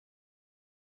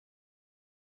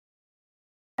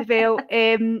Well,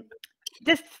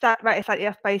 just to start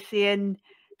off by saying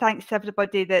thanks to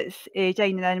everybody that's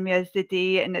joining in with us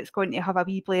today, and it's going to have a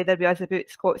wee blether with us about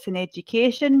Scots in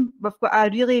education. We've got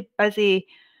a really busy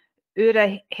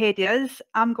hour ahead of us.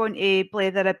 I'm going to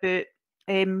blether about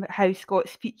how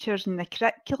Scots features in the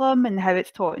curriculum and how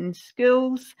it's taught in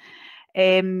schools.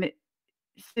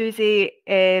 Susie,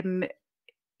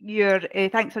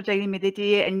 thanks for joining me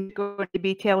today, and you're going to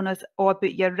be telling us all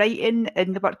about your writing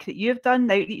and the work that you've done,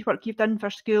 the outreach work you've done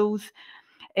for schools.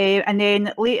 And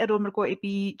then later on, we're going to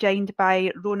be joined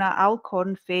by Rhona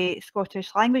Alcorn for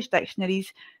Scottish Language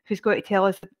Dictionaries, who's going to tell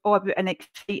us all about an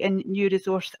exciting new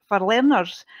resource for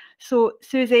learners. So,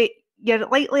 Susie, you're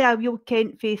likely a real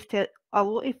Kent face to a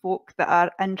lot of folk that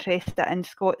are interested in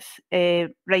Scots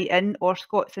writing or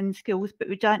Scots in schools, but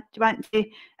do you want to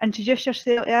introduce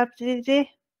yourself today?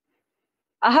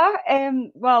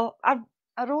 Well, I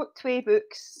wrote 2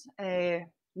 books,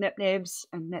 Nip Nebs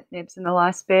and Nip Nebs in the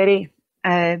Last Berry.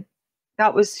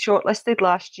 That was shortlisted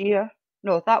last year.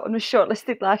 No, that one was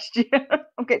shortlisted last year.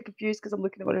 I'm getting confused because I'm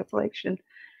looking at my reflection.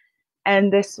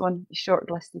 And this one is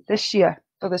shortlisted this year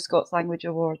for the Scots Language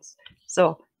Awards.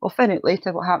 So we'll find out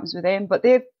later what happens with them. But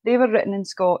they were written in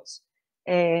Scots,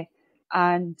 and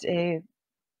they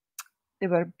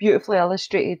were beautifully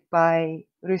illustrated by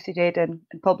Ruthie Redden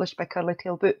and published by Curly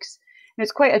Tail Books. And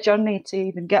it's quite a journey to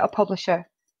even get a publisher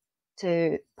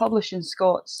to publish in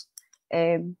Scots.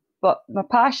 But my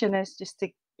passion is just to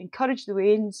encourage the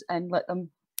Wains and let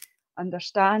them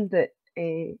understand that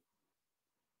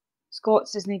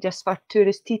Scots isn't just for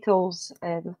tourist titles,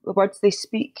 the words they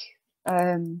speak,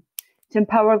 to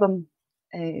empower them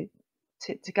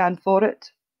to go for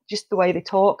it, just the way they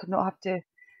talk, and not have to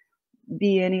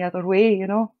be any other way,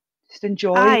 just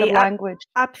enjoy the language.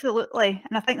 Absolutely,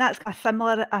 and I think that's a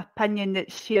similar opinion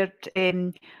that's shared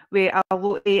with a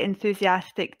lot of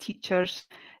enthusiastic teachers.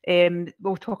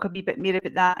 We'll talk a wee bit more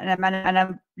about that in a minute, and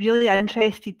I'm really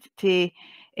interested to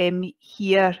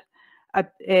hear a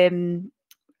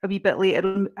wee bit later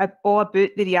on all about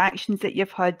the reactions that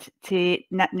you've had to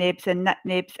Nip Nebs and Nip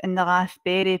Nebs in the Last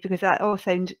Berry, because that all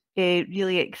sounds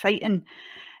really exciting.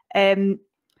 To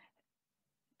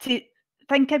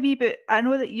think a wee bit, I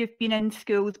know that you've been in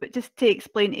schools, but just to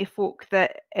explain to folk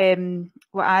that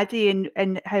what I do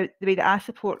and how the way that I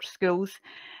support schools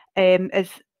is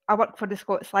I work for the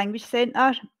Scots Language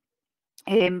Centre.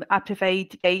 I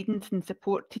provide guidance and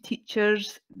support to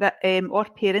teachers that or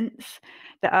parents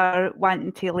that are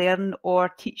wanting to learn or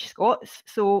teach Scots.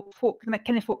 So the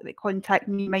kind of folk that contact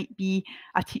me might be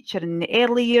a teacher in the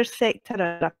early years sector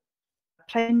or a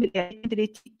primary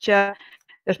teacher.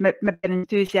 There's maybe an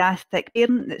enthusiastic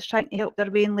parent that's trying to help their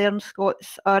Wain learn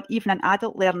Scots, or even an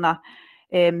adult learner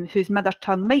whose mother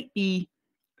tongue might be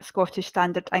Scottish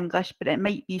Standard English, but it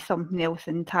might be something else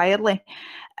entirely.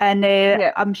 And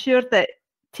I'm sure that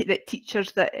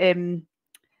teachers that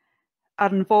are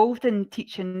involved in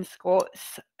teaching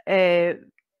Scots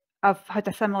I've had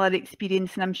a similar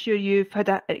experience, and I'm sure you've had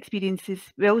an experience as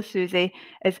well, Susie.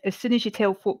 As soon as you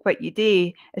tell folk what you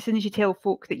do, as soon as you tell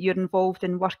folk that you're involved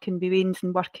in working with Wains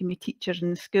and working with teachers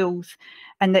in schools,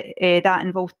 and that that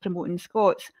involves promoting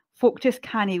Scots, folk just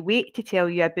can't wait to tell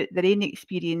you about their own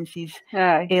experiences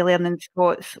learning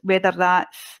Scots, whether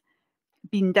that's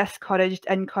been discouraged,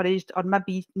 encouraged, or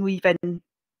maybe not even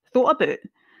thought about.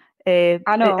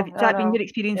 I know. Has that been your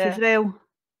experience as well?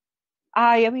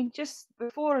 I mean, just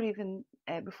before when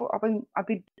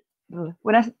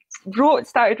I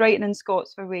started writing in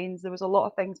Scots for Wains, there was a lot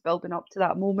of things building up to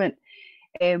that moment,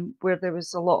 where there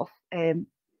was a lot of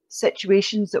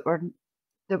situations that were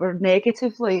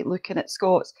negatively looking at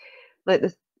Scots. Like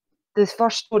the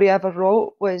first story I ever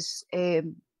wrote was it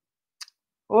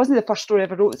wasn't the first story I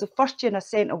ever wrote. It was the first year I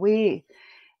sent away.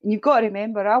 And you've got to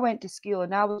remember, I went to school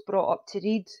and I was brought up to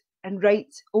read and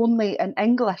write only in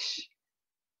English.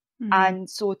 And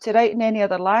so to write in any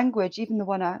other language, even the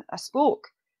one I spoke,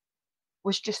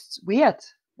 was just weird.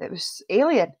 It was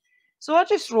alien. So I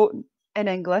just wrote in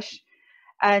English,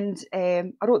 and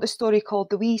I wrote the story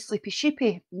called The Wee Sleepy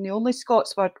Sheepy, and the only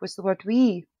Scots word was the word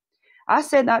wee. I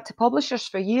sent that to publishers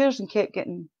for years and kept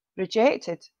getting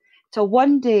rejected, till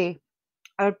one day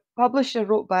our publisher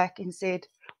wrote back and said,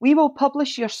 "We will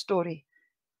publish your story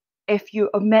if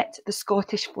you omit the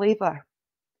Scottish flavour."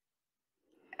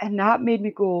 And that made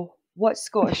me go, what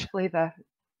Scottish flavour?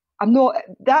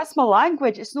 That's my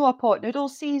language. It's not a pot noodle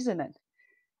seasoning.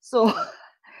 So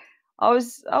I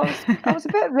was a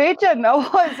bit raging.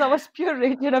 I was pure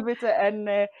raging about it.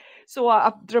 And so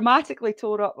I dramatically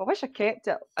tore up. I wish I kept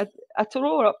it. I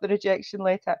tore up the rejection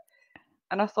letter.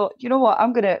 And I thought, you know what,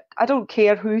 I don't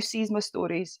care who sees my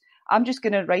stories. I'm just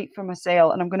going to write for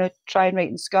myself, and I'm going to try and write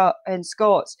in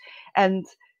Scots. And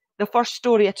the first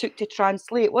story I took to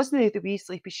translate wasn't the wee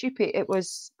sleepy sheepy, it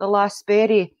was The Last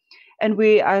Berry. And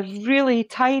we a really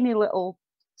tiny little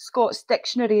Scots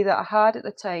dictionary that I had at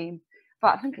the time.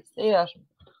 But I think it's there.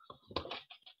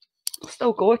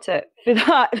 Still got it for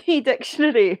that wee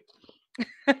dictionary.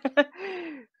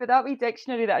 For that wee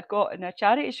dictionary that I'd got in a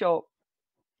charity shop.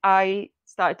 I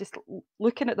started just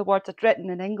looking at the words I'd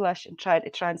written in English and trying to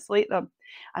translate them.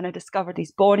 And I discovered these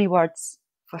bonny words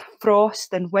for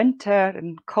frost and winter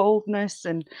and coldness,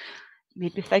 and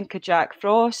made me think of Jack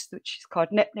Frost, which is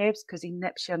called Nip Nebs because he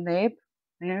nips your neb.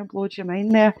 Yeah, blows your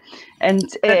mind there. And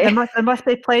there must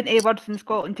be plenty of words in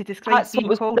Scotland to describe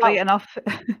being cold, right enough.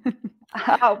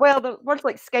 Well, the words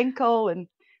like skinkle and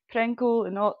prinkle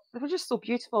and all, they were just so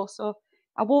beautiful. So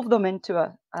I wove them into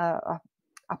a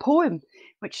poem,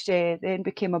 which then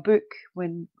became a book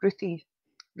when Ruthie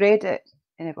read it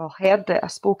and heard it. I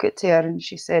spoke it to her, and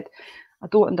she said, "I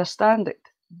don't understand it,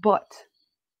 but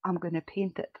I'm going to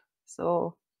paint it."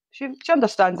 So she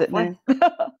understands it now.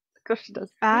 Of course she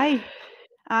does.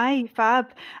 Aye, fab.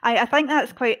 I think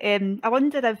that's quite. I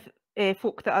wonder if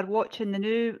folk that are watching the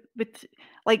new would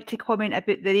like to comment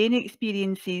about their own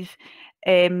experiences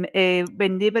when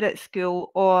they were at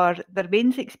school, or their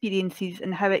mains experiences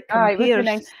and how it compares. It would be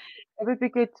nice. It would be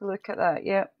good to look at that.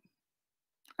 Yeah.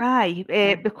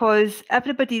 Because I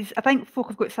think folk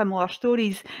have got similar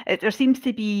stories. There seems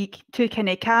to be two kind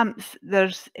of camps.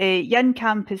 There's one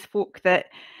camp is folk that,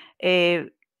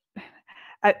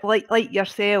 like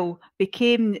yourself,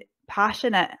 became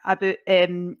passionate about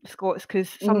Scots because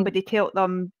somebody said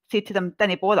to them,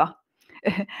 "Didn't bother."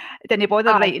 Didn't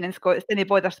bother writing in Scots, didn't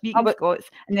bother speaking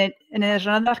Scots. And then there's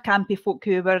another camp of folk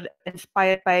who were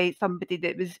inspired by somebody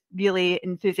that was really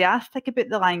enthusiastic about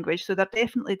the language. So there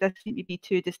definitely does seem to be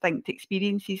two distinct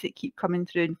experiences that keep coming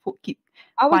through, and folk keep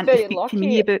wanting to speak to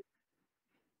me about.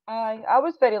 I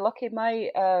was very lucky. My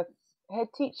head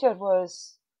teacher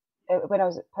was, when I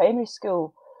was at primary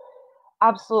school,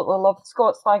 absolutely loved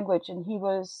Scots language, and he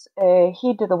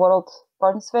did the World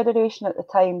Burns Federation at the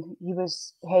time. He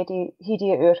was heady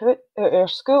at our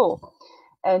school,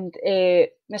 and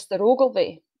Mr.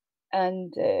 Ogilvie,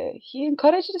 and he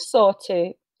encouraged us all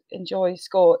to enjoy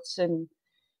Scots and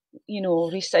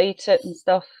recite it and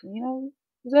stuff.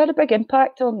 It had a big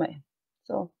impact on me.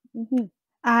 So.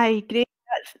 Aye, great.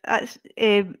 That's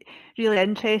really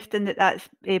interesting that's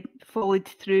followed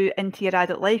through into your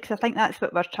adult life, because I think that's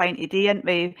what we're trying to do, aren't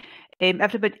we?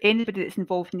 Anybody that's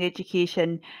involved in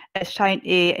education is trying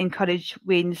to encourage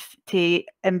Waynes to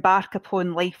embark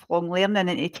upon lifelong learning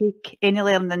and to take any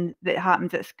learning that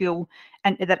happens at school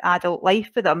into their adult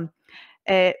life for them.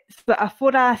 So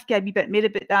before I ask you a wee bit more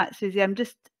about that, Susie, I'm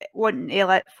just wanting to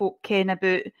let folk ken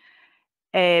about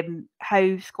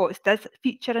how Scots does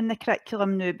feature in the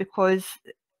curriculum now, because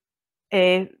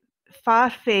far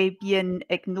from being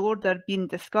ignored or being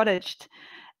discouraged,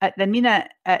 at the minute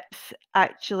it's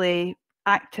actually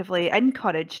actively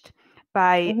encouraged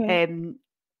by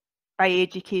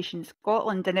Education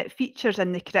Scotland, and it features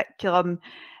in the curriculum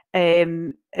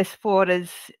as far as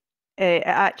it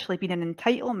actually being an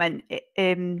entitlement.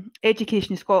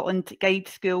 Education Scotland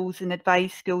guides schools and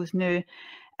advise schools now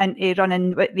into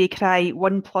running what they cry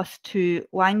 1+2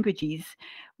 languages,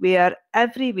 where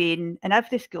every Wayne in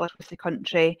every school across the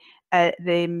country,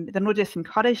 they're not just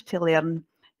encouraged to learn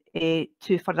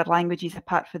two further languages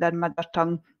apart from their mother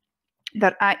tongue.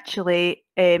 They're actually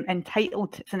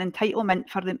entitled. It's an entitlement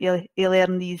for them to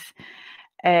learn these.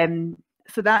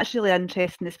 So that's really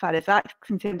interesting as far as that's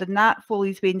concerned, and that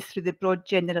follows Waynes through the broad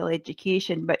general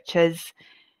education, which is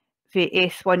for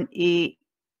S1 to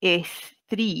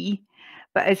S3.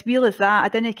 But as well as that, I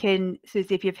don't know,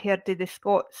 Susie, if you've heard of the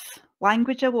Scots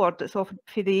Language Award that's offered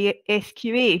for the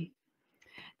SQA.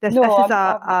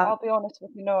 I'll be honest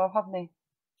with you, no, I haven't.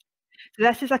 So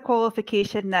this is a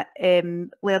qualification that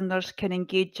learners can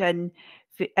engage in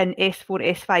S4,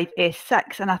 S5,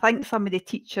 S6, and I think some of the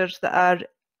teachers that are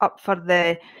up for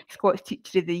the Scots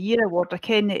Teacher of the Year award, I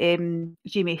ken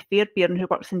Jamie Fairbairn, who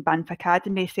works in Banff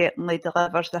Academy, certainly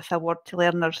delivers this award to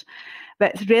learners,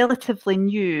 but it's relatively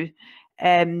new.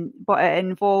 But it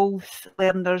involves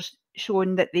learners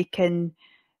showing that they can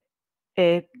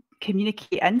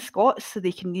communicate in Scots, so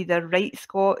they can either write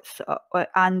Scots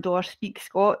and or speak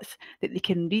Scots, that they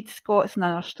can read Scots and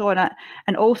understand it,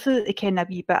 and also they can a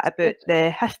wee bit about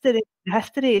the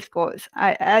history of Scots.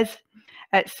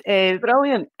 It's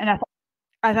brilliant, and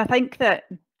I think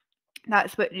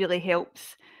that's what really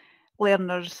helps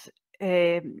learners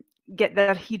get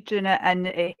their head around it, and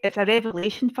it's a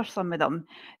revelation for some of them,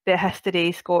 the history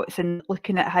of Scots, and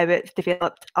looking at how it's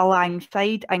developed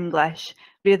alongside English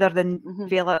rather than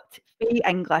developed by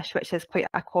English, which is quite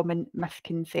a common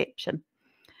misconception.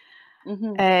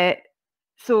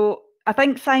 So I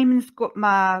think Simon's got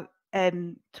my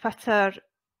Twitter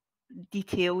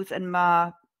details and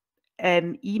my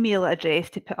email address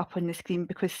to put up on the screen,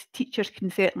 because teachers can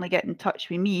certainly get in touch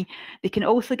with me. They can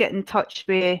also get in touch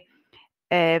with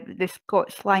the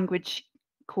Scots Language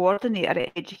Coordinator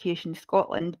at Education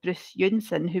Scotland, Bruce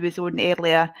Eunson, who was on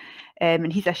earlier,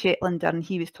 and he's a Shetlander, and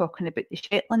he was talking about the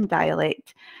Shetland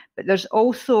dialect. But there's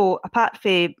also, apart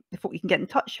from the folk you can get in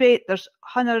touch with, there's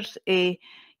hundreds of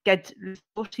good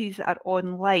resources that are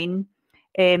online,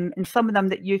 and some of them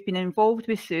that you've been involved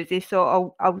with, Susie.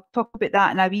 So I'll talk about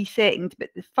that in a wee second.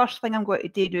 But the first thing I'm going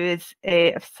to do is,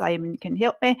 if Simon can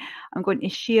help me, I'm going to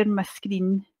share my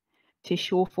screen to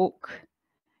show folk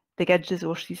the good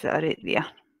resources that are out there.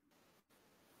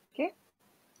 Okay.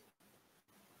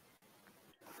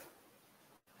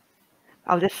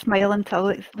 I'll just smile until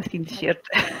the screen's shared.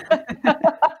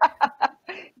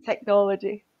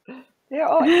 Technology. Yeah,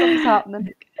 oh, something's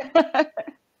happening.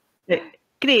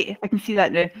 Great, I can see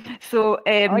that now. So,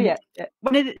 oh yeah.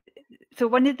 One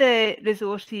of the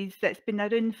resources that's been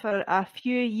around for a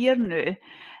few years now,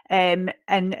 and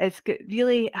it's got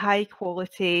really high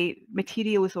quality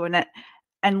materials on it,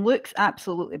 and looks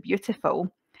absolutely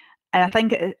beautiful. And I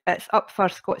think it's up for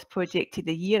Scots Project of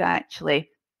the Year, actually.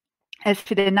 It's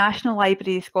for the National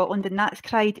Library of Scotland, and that's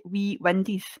cried Wee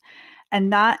Windies.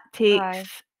 And that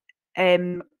takes,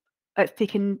 it's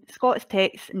taken Scots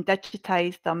texts and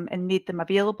digitised them and made them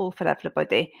available for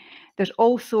everybody. There's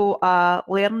also a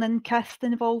learning kit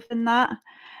involved in that.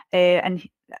 And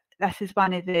this is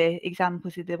one of the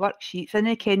examples of the worksheets. And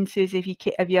again, Susie,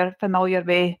 if you're familiar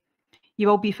with, you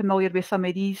will be familiar with some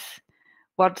of these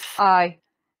words. Aye.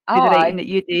 The writing that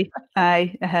you do.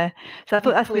 Aye. So I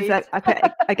thought this was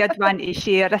a good one to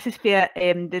share. This is for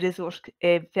the resource,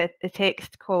 the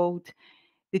text called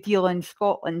The Deal in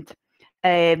Scotland.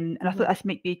 And I thought this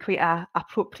might be quite a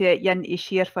appropriate one to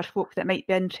share for folk that might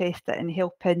be interested in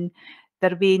helping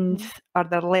their weans or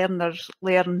their learners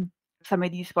learn some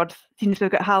of these words. Since we've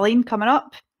got Halloween coming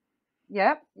up.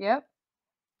 Yep.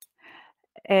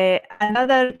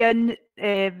 Another one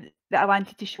that I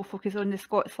wanted to show folk is on the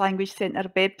Scots Language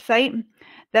Centre website.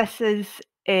 This is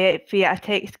via a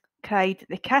text cried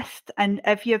The Kist, and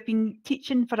if you've been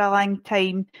teaching for a long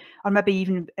time, or maybe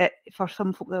even for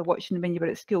some folk that are watching when you were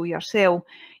at school yourself,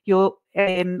 you'll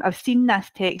have seen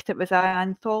this text. It was an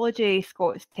anthology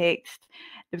Scots text.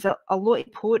 There was a lot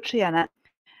of poetry in it.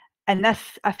 And this,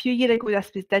 a few years ago,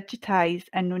 this was digitised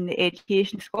and on the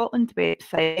Education Scotland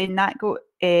website, and that got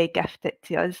gifted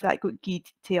to us. That got given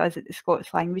to us at the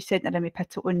Scots Language Centre, and we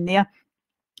put it on there.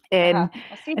 I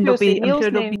see Josie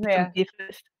Neil's name there.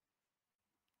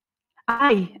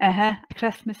 Aye, a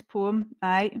Christmas poem.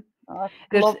 Aye. Oh,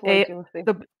 lovely, Josie.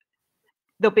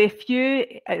 There'll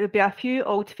be a few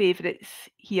old favourites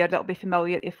here that'll be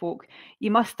familiar to folk.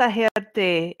 You must have heard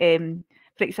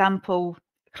for example,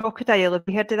 Crocodile. Have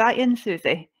you heard of that one,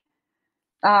 Susie?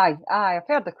 Aye, I've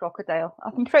heard the Crocodile.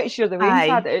 I'm pretty sure the Waynes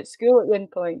had it at school at one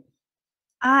point.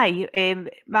 Aye,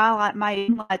 my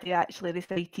own laddie actually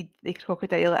recited the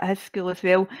Crocodile at his school as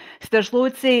well. So there's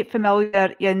loads of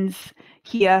familiar ones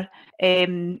here.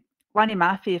 One of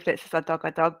my favourites is A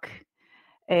Dug,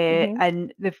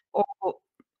 and they've all got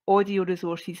audio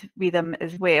resources with them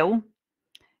as well,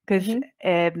 because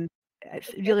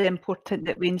it's really important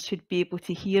that Wayne should be able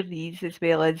to hear these as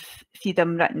well as see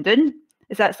them written down.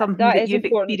 Is that something that you've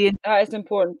experienced? That is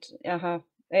important. It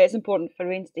is important for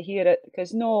Waynes to hear it,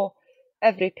 because not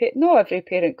every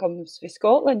parent comes from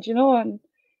Scotland, and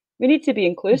we need to be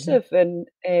inclusive. And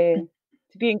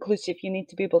to be inclusive, you need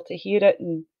to be able to hear it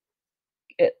and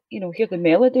hear the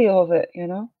melody of it.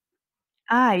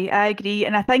 Aye, I agree,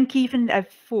 and I think even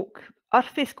if folk are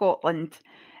from Scotland,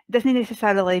 it doesn't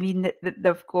necessarily mean that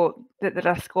they're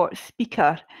a Scots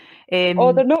speaker. They're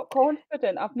not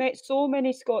confident. I've met so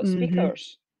many Scots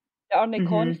speakers that aren't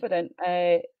confident.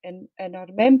 And I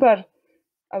remember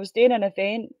I was doing an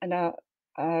event, and I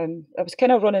was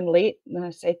kind of running late, and I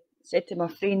said to my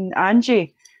friend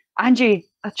Angie,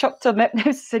 I chucked her nicknames.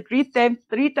 I said, read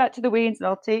that to the Waynes, and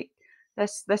I'll take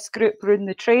this group round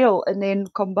the trail and then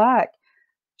come back.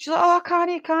 She's like, oh, I can't.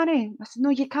 I said, no,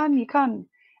 you can.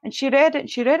 And she read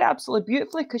it absolutely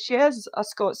beautifully, because she is a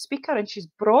Scots speaker and she's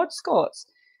broad Scots.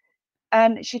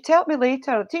 And she told me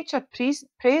later, the teacher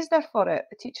praised her for it,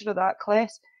 the teacher of that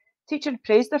class. Teacher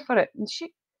praised her for it. And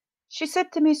she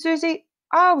said to me, Susie,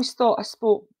 I always thought I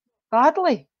spoke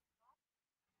badly.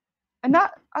 And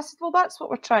that, I said, well, that's what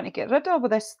we're trying to get rid of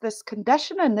with this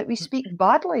conditioning that we speak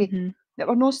badly, that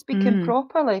we're not speaking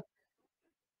properly.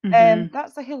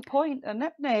 That's the whole point of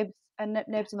Nip Nebs and Nip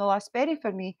Nebs and the Last Berry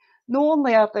for me. Not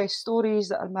only are they stories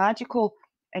that are magical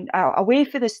and away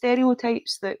from the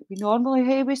stereotypes that we normally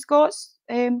have with Scots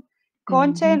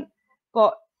content,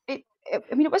 but it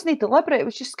wasn't deliberate. It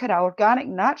was just kind of organic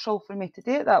and natural for me to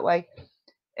do it that way.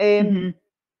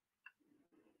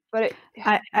 But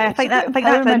I think that's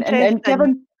interesting. And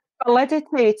giving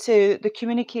validity to the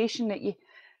communication that you,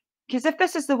 because if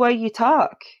this is the way you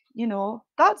talk, you know,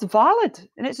 that's valid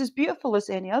and it's as beautiful as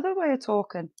any other way of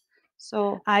talking.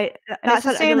 So that's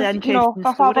a really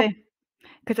interesting story,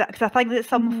 because I think that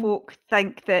some folk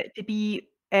think that to be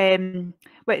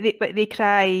what they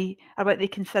cry or what they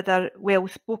consider well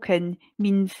spoken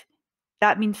means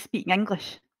speaking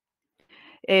English.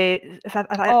 I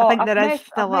think there is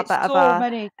still a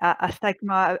bit of a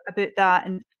stigma about that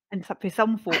and for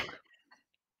some folk.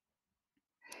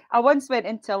 I once went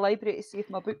into a library to see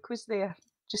if my book was there,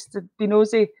 just to be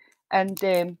nosy, and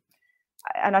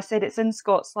I said it's in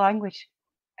Scots language,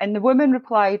 and the woman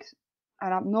replied,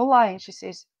 and I'm no lying, she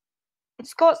says, "In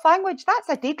Scots language, that's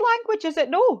a dead language, is it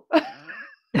no?"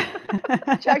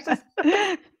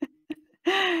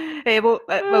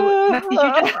 Well,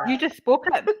 you just spoke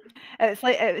it. It's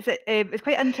like it was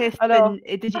quite interesting.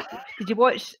 Did you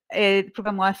watch the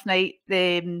programme last night?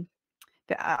 The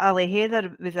Ali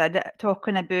Heather was in it,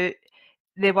 talking about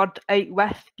the word "out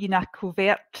with" being a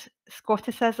covert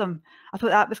Scotticism. I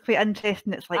thought that was quite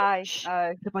interesting. It's like,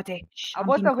 everybody, I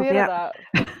wasn't aware of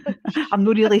that. I'm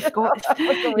not really Scots.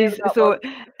 So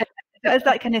it's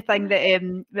that kind of thing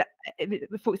that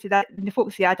the folks say that when the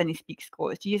folks say I didn't speak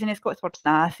Scots, do you use any Scots words?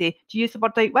 Nah, I say, do you use the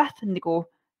word "out with"? And they go,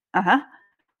 and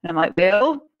I'm like,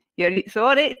 well, you're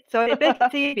sorry to break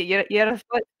it to you, but you're a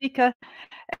Scots speaker.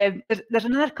 There's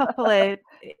another couple of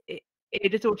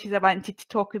resources I wanted to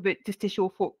talk about just to show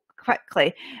folk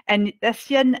quickly, and this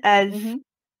one is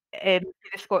the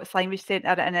Scots Language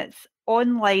Centre, and it's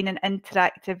online and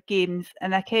interactive games.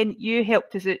 And I ken you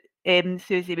helped us out,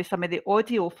 Susie, with some of the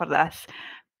audio for this,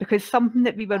 because something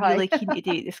that we were really keen to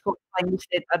do at the Scots Language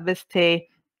Centre was to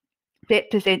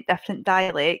represent different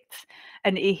dialects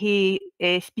and to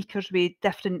have speakers with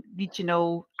different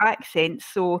regional accents.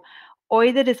 So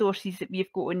all the resources that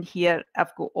we've got on here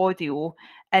have got audio,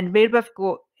 and where we've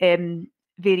got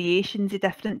variations of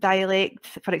different dialects,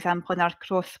 for example, in our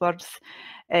crosswords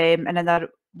and in our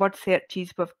word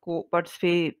searches, we've got words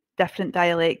for different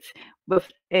dialects. We've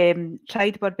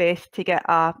tried our best to get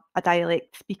a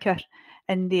dialect speaker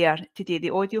in there to do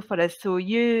the audio for us. So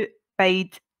you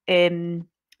bide in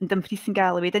Dumfries and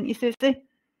Galloway, didn't you, Susie?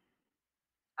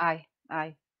 Aye.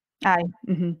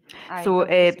 So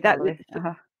that was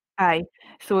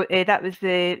So that was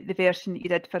the version that you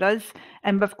did for us,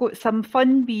 and we've got some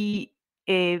fun wee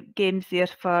games there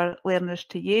for learners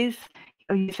to use.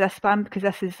 I'll use this one because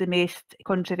this is the most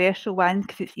controversial one,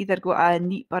 because it's either got a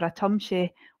neep or a tumshe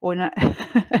on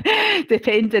it,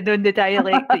 depending on the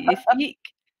dialect that you speak.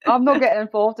 I'm not getting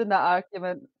involved in that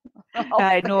argument.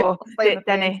 I know,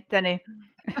 dinny.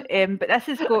 But this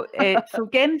has got so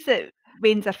games that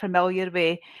Waynes are familiar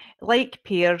with, like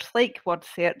pairs, like word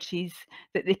searches,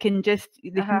 that they can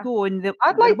go on.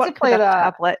 I'd like to play that.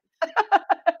 Tablet.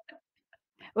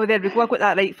 Oh, there we go. I got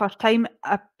that right first time.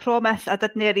 I promise I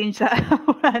didn't arrange that.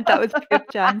 That was pure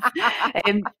chance.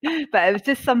 But it was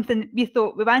just something we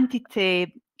thought we wanted to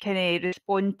kind of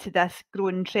respond to this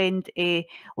growing trend of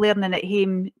learning at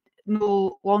home,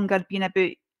 no longer being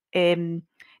about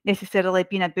necessarily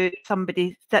being about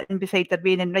somebody sitting beside their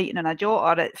brain and writing on a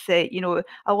jotter. It's a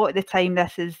lot of the time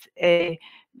this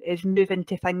is moving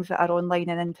to things that are online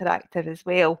and interactive as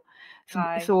well. So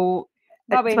I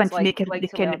just want to make a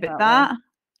kind about that.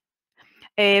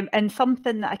 And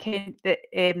something that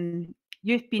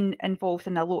you've been involved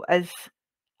in a lot is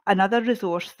another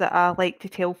resource that I like to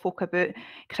tell folk about,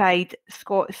 cried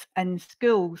Scots in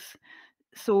Schools.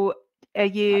 So are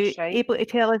you able to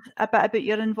tell us a bit about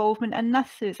your involvement in this,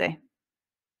 Susie?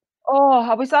 Oh,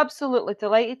 I was absolutely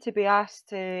delighted to be asked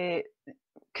to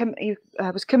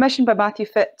I was commissioned by Matthew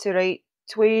Fitt to write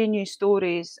 2 new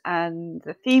stories, and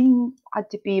the theme had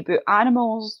to be about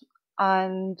animals,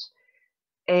 and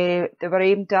they were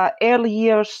aimed at early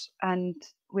years, and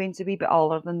Wayne's a wee bit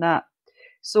older than that.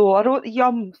 So I wrote the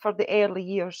Yum for the early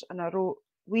years, and I wrote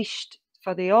Wisht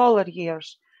for the older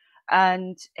years,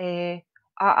 and I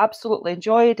absolutely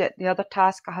enjoyed it. The other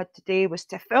task I had today was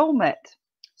to film it.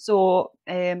 So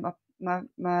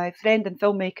my friend and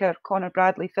filmmaker Connor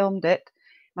Bradley filmed it.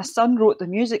 My son wrote the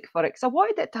music for it because I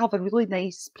wanted it to have a really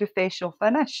nice professional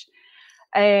finish.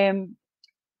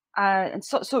 and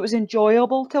so it was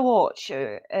enjoyable to watch,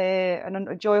 an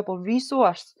enjoyable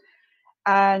resource,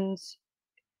 and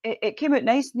it came out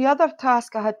nice. And the other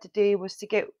task I had today was to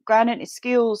go into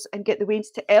schools and get the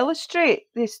Waynes to illustrate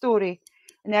the story,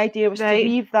 and the idea was to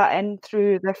weave that in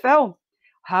through the film.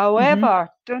 However,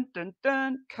 dun dun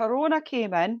dun, Corona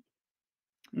came in.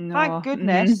 No. Thank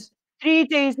goodness. 3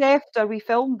 days after we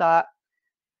filmed that,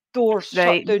 doors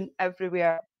shut down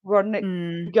everywhere. You're not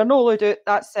allowed out.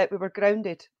 That's it. We were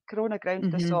grounded. Corona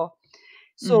grounded us all.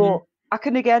 So I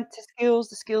couldn't get into schools.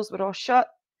 The schools were all shut.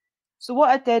 So what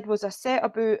I did was I set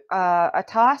about a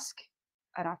task,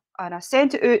 and I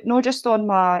sent it out, not just on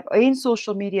my own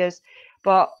social medias,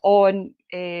 but on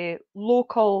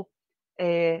local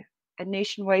and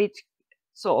nationwide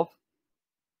sort of,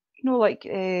 like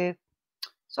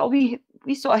sort of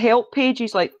we sort of help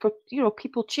pages, like for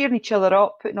people cheering each other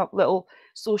up, putting up little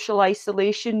social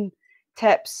isolation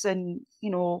tips and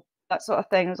that sort of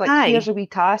thing. I was like, here's a wee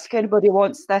task. Anybody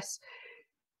wants this?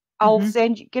 I'll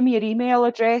send you. Give me your email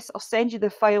address. I'll send you the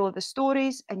file of the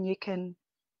stories, and you can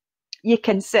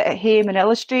sit at home and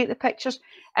illustrate the pictures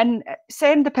and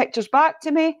send the pictures back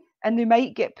to me, and they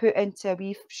might get put into a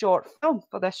wee short film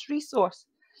for this resource.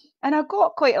 And I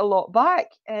got quite a lot back,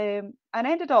 and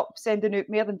I ended up sending out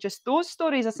more than just those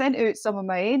stories. I sent out some of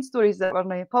my own stories that were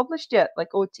not published yet,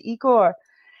 like Ode to Igor,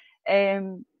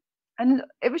 and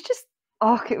it was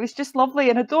just lovely.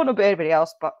 And I don't know about everybody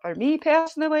else, but for me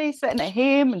personally, sitting at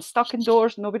home and stuck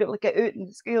indoors, nobody able to get out in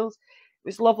the schools, it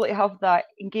was lovely to have that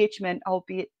engagement,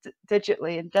 albeit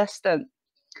digitally and distant.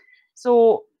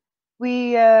 So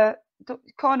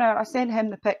Connor, I sent him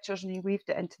the pictures and he weaved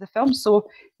it into the film. So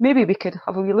maybe we could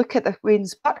have a wee look at the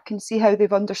Waynes work and see how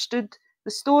they've understood the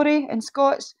story in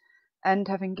Scots and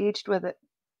have engaged with it.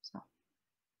 So.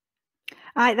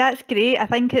 Aye, that's great. I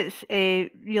think it's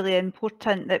really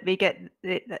important that we get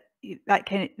that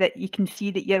you can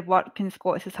see that your work in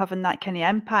Scots is having that kind of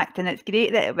impact, and it's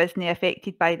great that it wasn't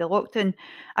affected by the lockdown.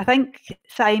 I think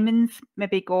Simon's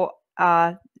maybe got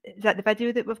is that the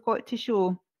video that we've got to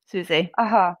show, Susie?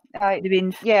 The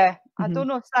Waynes. Yeah, I don't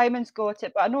know if Simon's got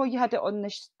it, but I know you had it on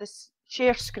this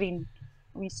share screen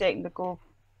a wee second ago.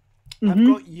 I've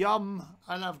got yum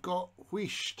and I've got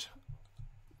whisht.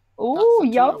 Oh,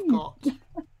 yum! I've got.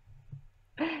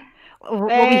 Will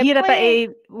we hear a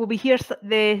bit? Will we hear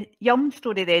the yum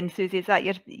story then, Susie? Is that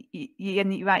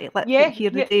you might let folk hear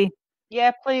the day?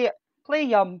 Yeah, play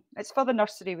yum. It's for the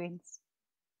nursery Waynes.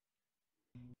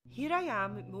 Here I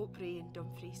am at Mowbray in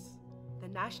Dumfries, the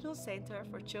National Centre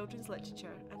for Children's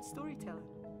Literature and Storytelling.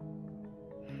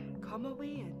 Come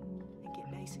away in and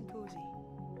get nice and cosy.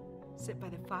 Sit by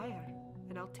the fire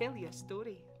and I'll tell you a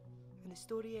story. And the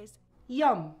story is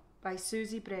Yum by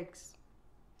Susi Briggs.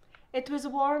 It was a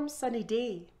warm sunny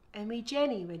day and wee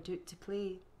Jenny went out to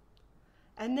play.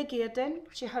 In the garden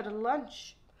she had her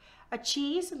lunch, a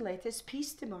cheese and lettuce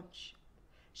piece to munch.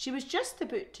 She was just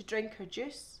about to drink her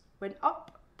juice when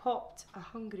up popped a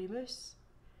hungry moose.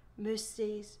 Moose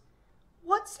says,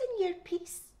 "What's in your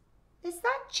piece? Is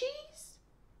that cheese?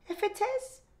 If it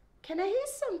is, can I have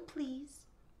some, please?"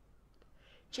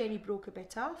 Jenny broke a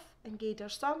bit off and gave her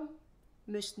some.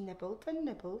 Moose nibbled and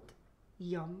nibbled.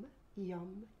 Yum,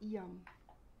 yum, yum.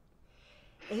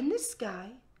 In the sky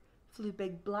flew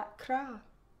big black craw.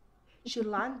 She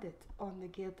landed on the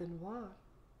garden wall.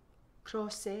 Craw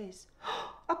says,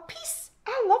 "A piece!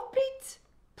 I love bread.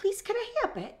 Please can I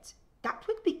have a bit? That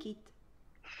would be good."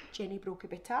 Jenny broke a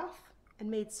bit off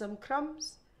and made some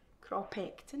crumbs. Craw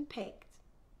pecked and pecked.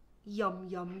 Yum,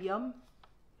 yum, yum.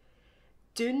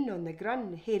 Down on the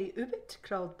grun, hairy Ubbot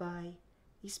crawled by.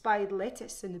 He spied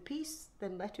lettuce in the piece,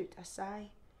 then let out a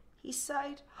sigh. He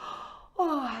sighed,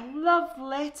 "Oh, I love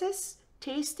lettuce,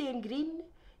 tasty and green.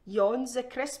 Yon's the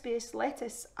crispiest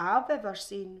lettuce I've ever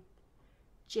seen."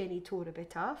 Jenny tore a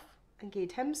bit off and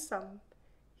gave him some.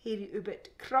 Hairy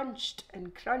Ubbot crunched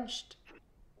and crunched.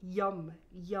 Yum,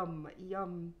 yum,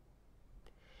 yum.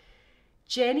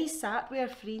 Jenny sat with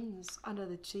her friends under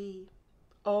the tree.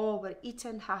 All were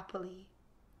eating happily.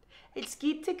 It's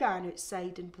good to go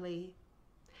outside and play.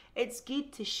 It's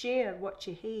good to share what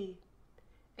you hae.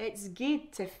 It's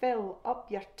good to fill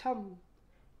up your tum.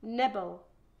 Nibble,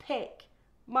 peck,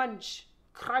 munch,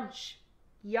 crunch,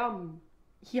 yum,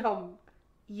 yum,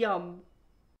 yum.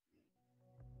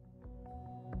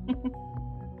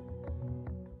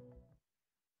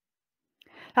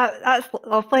 That's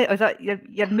lovely. Is that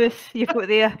your moose you've got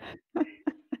there?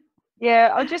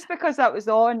 Yeah, just because that was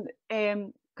on,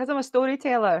 because I'm a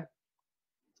storyteller,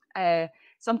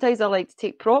 sometimes I like to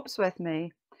take props with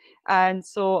me. And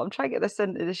so I'm trying to get this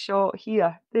into the shot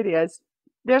here. There he is.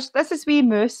 This is wee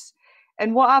moose.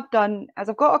 And what I've done is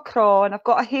I've got a craw and I've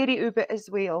got a hairy ubbit as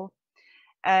well.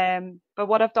 But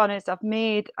what I've done is I've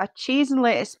made a cheese and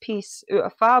lettuce piece out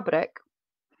of fabric.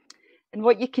 And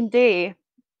what you can do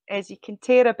is you can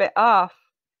tear a bit off.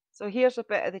 So here's a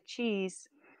bit of the cheese.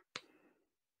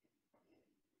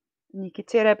 And you can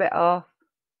tear a bit off.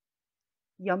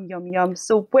 Yum, yum, yum.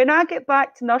 So when I get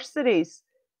back to nurseries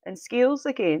and schools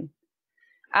again,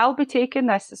 I'll be taking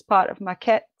this as part of my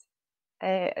kit.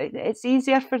 It's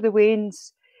easier for the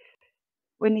weans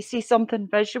when they see something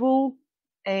visual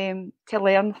to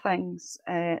learn things.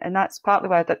 And that's partly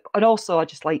why I did. And also I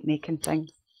just like making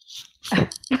things.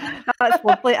 That's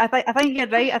lovely. I think you're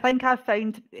right. I think I've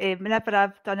found whenever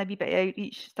I've done a wee bit of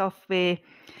outreach stuff with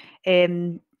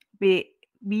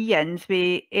wee-ins,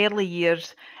 with early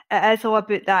years, it is all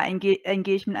about that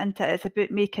engagement into it. It's about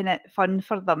making it fun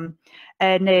for them.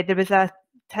 And there was a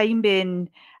time when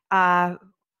I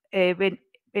went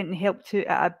and helped out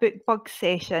at a book bug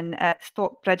session at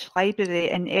Stockbridge Library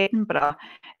in Edinburgh.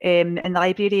 And the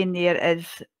librarian there is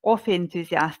awfully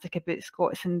enthusiastic about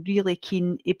Scots and really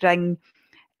keen to bring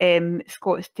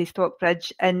Scots to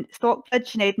Stockbridge. And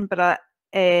Stockbridge in Edinburgh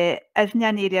isn't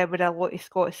an area where a lot of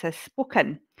Scots is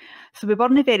spoken. So we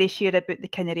weren't very sure about the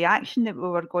kind of reaction that we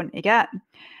were going to get.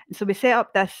 And so we set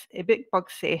up this book bug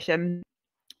session.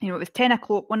 You know, it was 10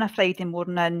 o'clock on a Friday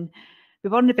morning. We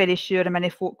weren't very sure how many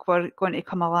folk were going to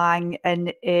come along,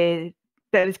 and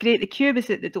but it was great. The queue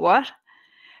was at the door.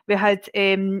 We had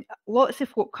lots of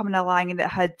folk coming along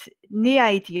that had no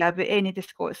idea about any of the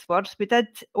Scots words. We did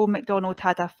Old MacDonald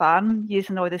Had a Farm,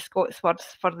 using all the Scots words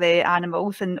for the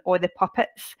animals and all the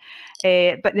puppets.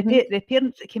 But the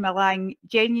parents that came along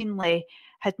genuinely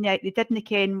they didn't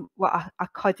ken what a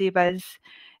cuddy was.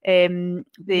 They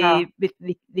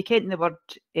kent the word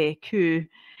coo,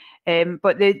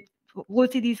 but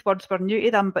loads of these words were new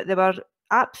to them, but they were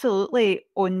absolutely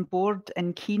on board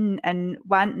and keen and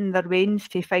wanting their wains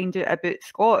to find out about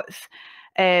Scots.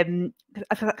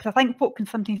 Because I think folk can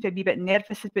sometimes be a wee bit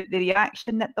nervous about the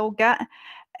reaction that they'll get.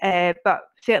 But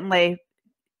certainly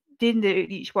doing the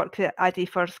outreach work that I do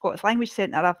for Scots Language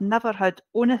Centre, I've never had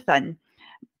anything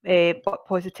but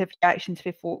positive reactions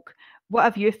from folk. What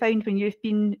have you found when you've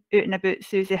been out and about,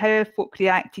 Susie? How have folk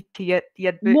reacted to your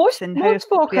books, and how have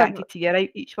folk reacted to your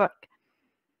outreach work?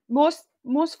 Most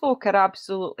folk are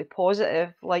absolutely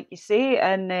positive, like you say,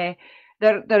 and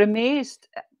they're amazed.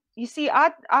 You see,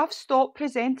 I've stopped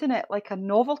presenting it like a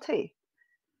novelty.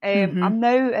 I'm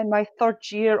now in my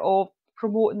 3rd year of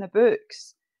promoting the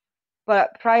books,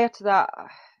 but prior to that,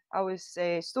 I was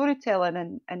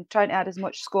storytelling and trying to add as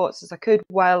much Scots as I could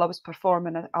while I was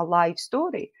performing a live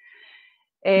story.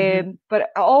 But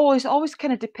I always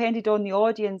kind of depended on the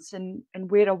audience and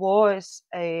where I was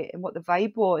and what the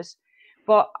vibe was.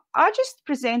 But I just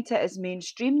present it as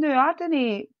mainstream now. I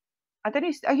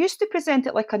used to present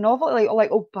it like a novel, like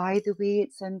oh, by the way,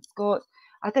 it's in Scots.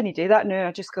 I didn't do that now.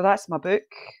 I just go, that's my book.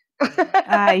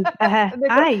 Aye,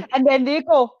 aye. And then they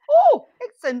go, oh,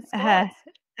 it's in Scots.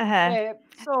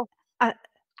 So I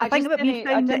think what we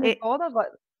found didn't bother,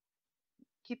 but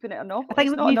keeping it a novel. I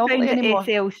think what we found at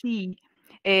SLC,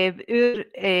 our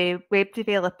web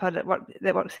developer that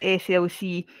works at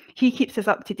SLC, he keeps us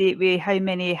up to date with how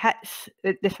many hits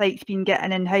the site's been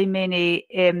getting and how many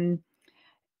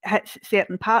hits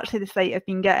certain parts of the site have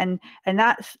been getting. And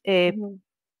that's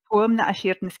poem that I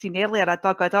shared on the screen earlier, a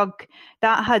Dug,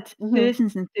 that had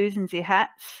thousands and thousands of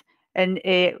hits. And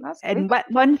what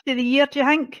month of the year do you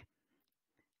think?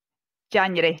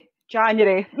 January. So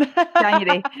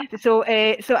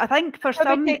I think for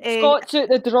some Scots out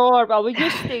the drawer. Well, we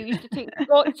used to take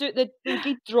Scots out the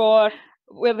guide drawer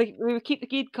where we would keep the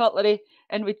guide cutlery,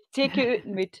 and we'd take it out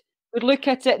and we'd look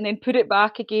at it and then put it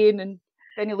back again, and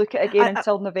then you look at it again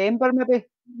until November maybe.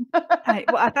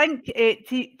 Well, I think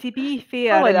to be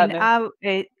fair,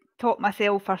 I taught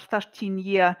myself for 13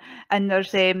 years, and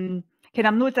there's I'm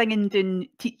not dinging down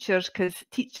teachers, because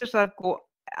teachers have got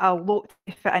a lot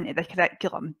to fit into the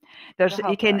curriculum.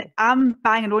 I'm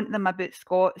banging on to them about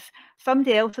Scots.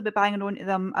 Somebody else will be banging on to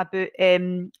them about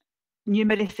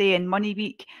numeracy and Money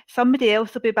Week. Somebody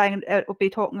else will be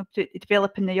talking about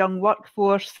developing the young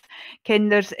workforce.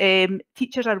 There's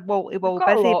teachers are wall to wall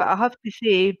busy, but I have to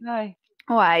say,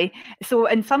 aye. So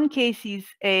in some cases,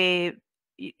 I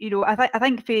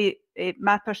think from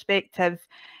my perspective,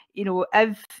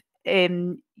 if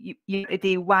you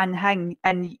do one thing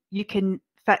and you can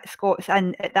fit Scots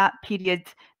in at that period,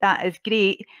 that is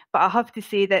great. But I have to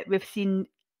say that we've seen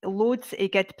loads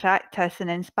of good practice and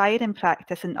inspiring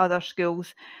practice in other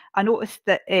schools. I noticed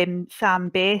that Sam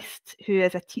Best, who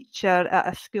is a teacher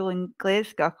at a school in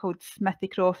Glasgow called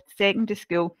Smithycroft Secondary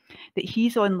School, that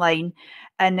he's online,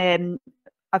 and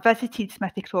I visited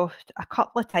Smithycroft a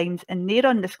couple of times, and they're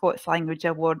on the Scots Language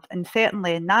Award, and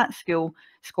certainly in that school,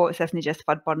 Scots isn't just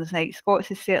for Burns Night,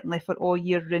 Scots is certainly for all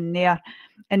year round there,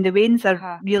 and the Waynes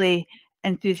are really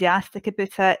enthusiastic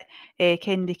about it.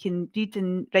 Ken, they can read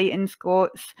and write in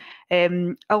Scots. A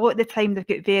lot of the time they've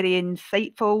got very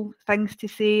insightful things to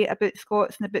say about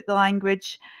Scots and about the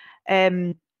language.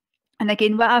 And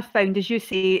again, what I've found, as you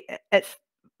say, it's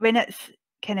when it's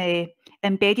kind of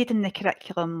embedded in the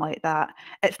curriculum like that,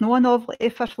 it's not a novelty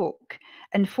for folk,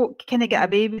 and folk kind of get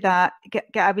away with that, get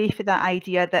away from that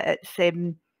idea that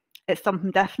it's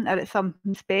something different or it's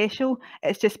something special.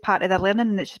 It's just part of their learning,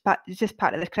 and it's just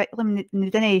part of the curriculum, and they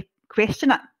didn't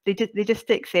question it. They just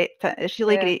accept it. It's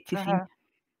really great to see.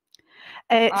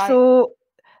 So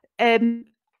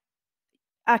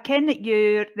I ken that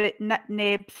Nip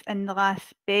Nebs in the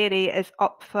last berry is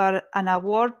up for an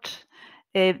award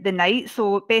the night,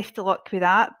 so best of luck with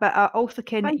that. But I also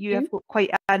ken that you have got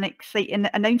quite an exciting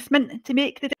announcement to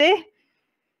make today.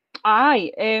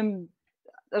 Aye,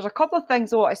 there's a couple of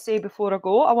things I want to say before I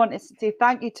go. I want to say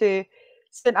thank you to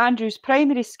St Andrew's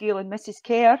Primary School and Mrs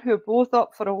Kerr, who are both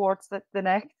up for awards the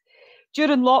next.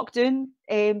 During lockdown,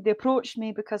 they approached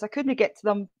me because I couldn't get to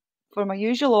them for my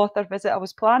usual author visit I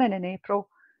was planning in April.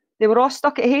 They were all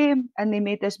stuck at home, and they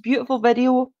made this beautiful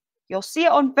video. You'll see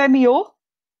it on Vimeo.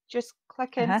 Just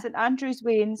click in St Andrew's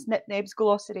Waynes Nip Nebs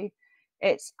Glossary.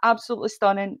 It's absolutely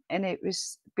stunning, and it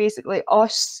was basically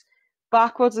us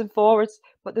backwards and forwards.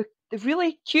 But the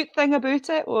really cute thing about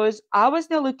it was I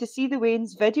wasn't allowed to see the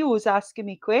Waynes videos asking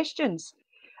me questions.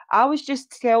 I was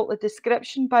just told the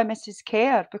description by Mrs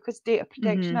Kerr because Data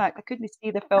Protection Act. I couldn't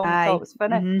see the film until it was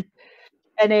finished.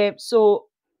 And so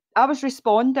I was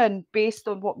responding based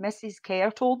on what Mrs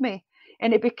Kerr told me.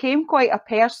 And it became quite a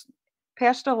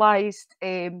personalised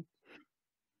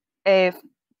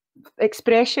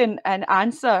expression and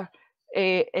answer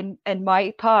in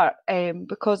my part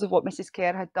because of what Mrs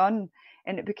Kerr had done.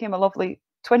 And it became a lovely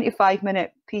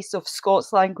 25-minute piece of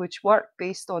Scots language work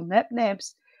based on Nip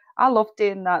Nebs. I loved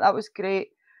doing that. That was great.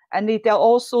 And they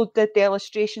also did the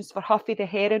illustrations for Huffy the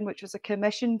Heron, which was a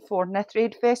commission for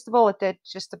Nithraid Festival I did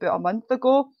just about a month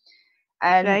ago.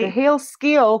 And the Hale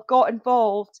Scale got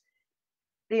involved.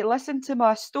 They listened to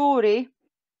my story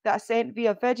that I sent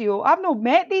via video. I've not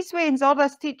met these Waynes or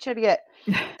this teacher yet.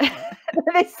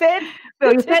 They said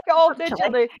they took it all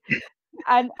digitally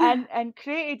and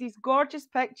created these gorgeous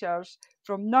pictures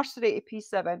from nursery to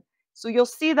P7. So you'll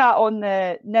see that on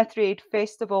the Nithraid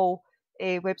Festival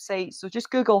website. So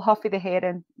just Google Huffy the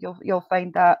Heron. You'll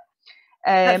find that.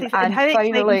 And how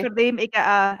exciting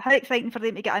for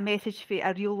them to get a message from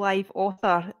a real live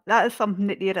author. That is something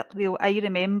that I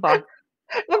remember.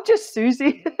 I'm just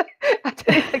Susie. I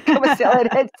don't think I'm a selling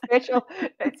head special.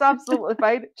 It's absolutely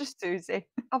fine. Just Susie.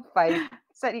 I'm fine.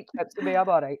 Sit eat chips with me. I'm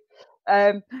all right.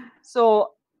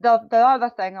 So the other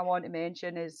thing I want to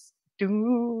mention is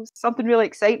something really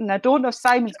exciting. I don't know if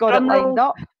Simon's got it lined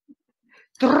up.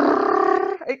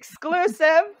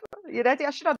 Exclusive. You ready? I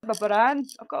should have my Baran.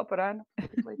 I've got a Baran.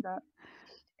 Like that.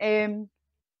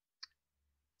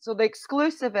 So the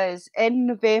exclusive is in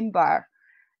November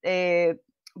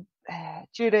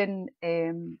during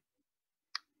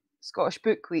Scottish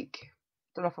Book Week.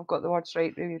 Don't know if I've got the words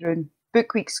right.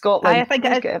 Book Week Scotland. I think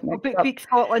it is. Book Week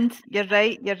Scotland. You're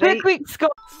right. Book Week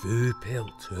Scotland. Fu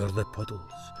pelt o'er the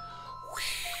puddles.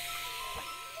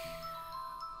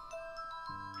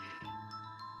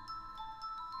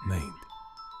 Mind,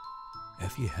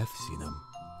 if you have seen him,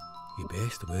 you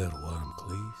best wear warm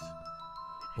clothes,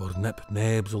 or Nip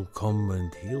Nebs will come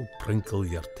and he'll prinkle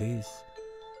your toes.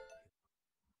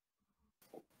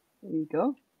 There you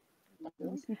go.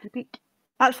 Sneaky peek.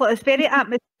 It's very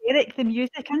atmospheric, the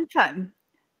music, isn't it?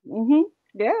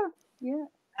 Yeah.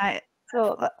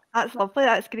 So that's lovely.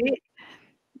 That's great.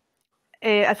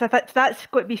 As if that's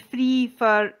got to be free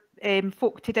for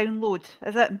folk to download,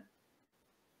 is it?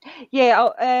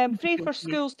 Yeah, free for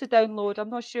schools to download.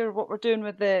 I'm not sure what we're doing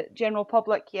with the general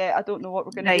public yet. I don't know what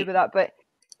we're going to do with that, but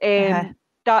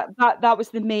that was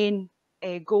the main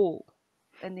goal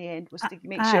in the end, was to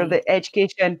make sure that it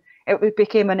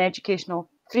became an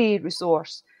educational free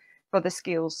resource for the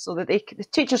schools, so that the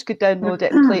teachers could download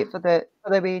it and play it for the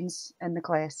Waynes in the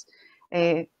class,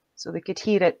 so they could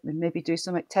hear it and maybe do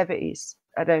some activities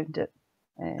around it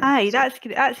Aye, that's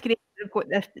great. That's great. We've got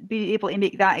this, be able to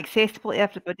make that accessible to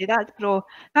everybody. That's bro.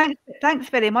 Thanks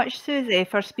very much, Susie,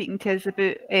 for speaking to us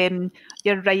about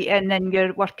your writing and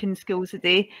your working skills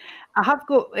today. I have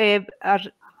got our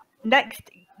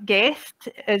next guest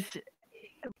is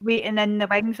waiting in the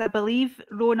wings, I believe.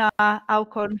 Rhona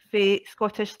Alcorn for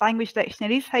Scottish Language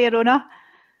Dictionaries. Hi, Rhona.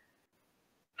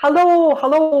 Hello,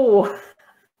 hello.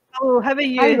 Oh, how are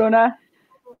you? Hi, Rhona.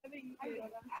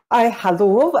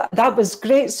 Hello. That was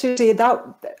great, Susie. That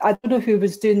I don't know who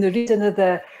was doing the reading of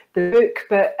the book,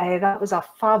 but that was a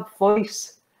fab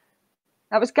voice.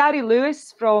 That was Gary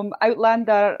Lewis from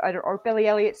Outlander, or Billy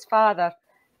Elliot's father.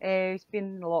 He's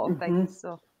been in a lot of things,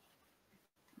 so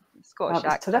Scottish That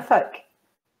was accent. terrific.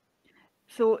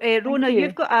 So, Rhona,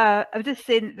 you've got I was just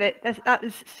saying that that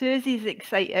was Susie's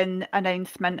exciting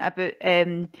announcement about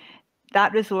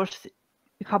that resource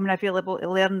becoming available to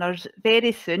learners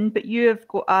very soon, but you've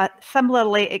got a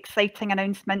similarly exciting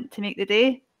announcement to make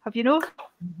today, have you no?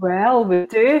 Well, we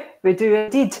do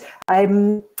indeed.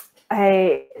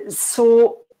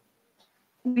 So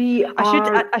we I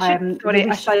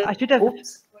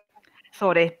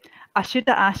should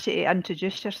have asked you to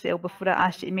introduce yourself before I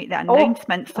asked you to make that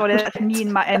announcement. Sorry, that's me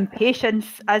and my impatience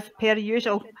as per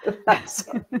usual.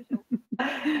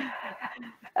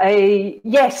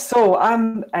 Yes, so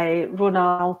I'm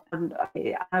Rhona Alcorn.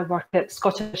 I work at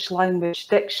Scottish Language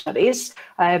Dictionaries.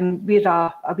 We're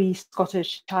a wee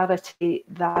Scottish charity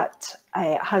that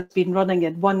has been running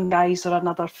in one guise or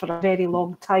another for a very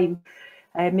long time,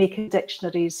 making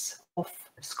dictionaries of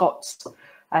Scots.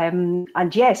 And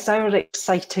yes, our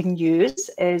exciting news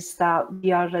is that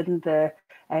we are in the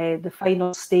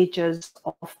final stages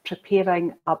of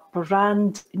preparing a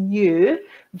brand new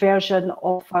version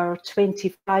of our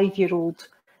 25-year-old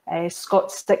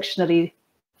Scots Dictionary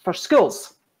for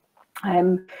schools.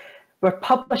 We're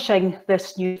publishing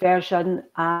this new version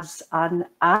as an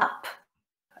app,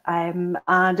 and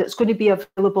it's going to be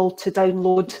available to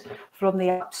download from the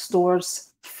app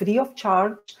stores free of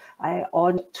charge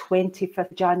on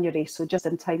 25th January, so just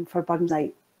in time for Burn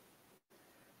Night.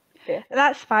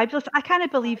 That's fabulous. I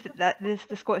can't believe that this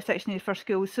the Scottish Dictionary for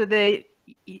Schools. So the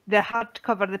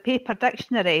hardcover, the paper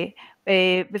dictionary,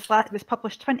 was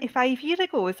published 25 years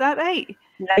ago. Is that right?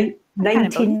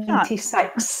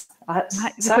 1996.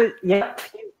 Yep.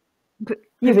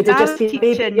 You would have just been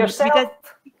baby yourself.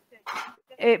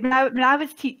 When I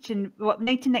was teaching,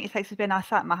 1996 was when I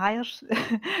sat my hires.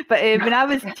 But when I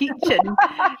was teaching,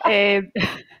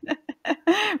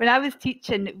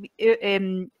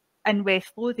 in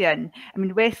West Lothian, I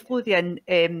mean, West Lothian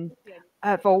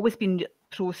have always been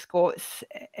pro-Scots,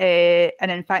 and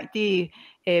in fact they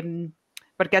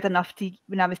were good enough to,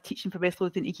 when I was teaching for West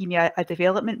Lothian, to give me a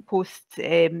development post.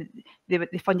 They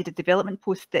funded a development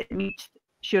post that made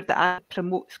sure that I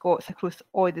promote Scots across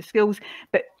all the schools.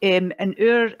 But in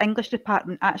our English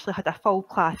department actually had a full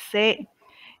class set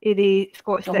of the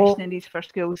Scots Dictionaries for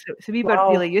schools, so we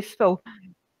were really useful.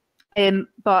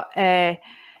 But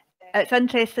it's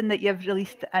interesting that you've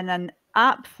released in an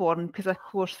app form, because of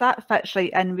course that fits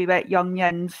right in with what young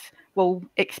yuns will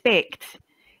expect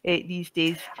these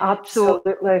days.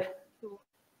 Absolutely.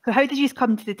 So how did you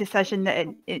come to the decision that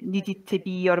it needed to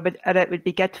be, or it would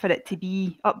be good for it to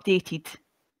be updated?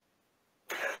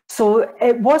 So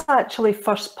it was actually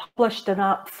first published in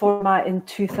app format in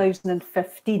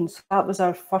 2015. So that was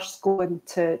our first go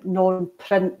into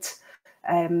non-print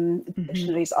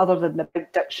dictionaries, other than the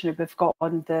big dictionary we've got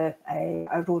on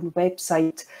our own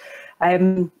website.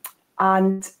 And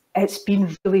it's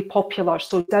been really popular.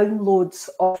 So downloads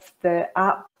of the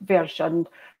app version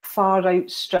far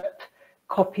outstrip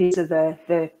copies of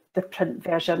the print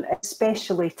version,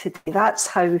 especially today. That's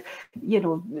how,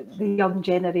 the young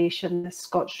generation, the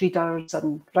Scots readers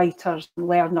and writers and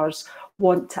learners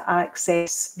want to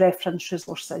access reference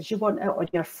resources. You want it on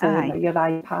your phone or your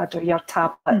iPad or your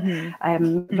tablet,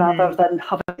 rather than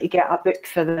having to get a book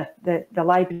for the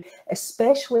library,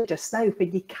 especially just now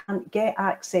when you can't get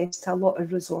access to a lot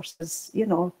of resources,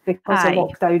 because of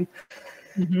lockdown.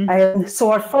 So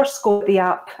our first go at the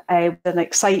app was an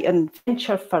exciting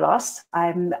venture for us,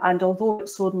 and although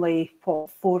it's only 4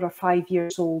 or 5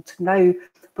 years old now,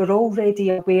 we're already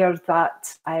aware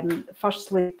that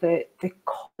firstly the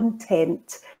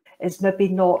content is maybe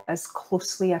not as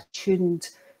closely attuned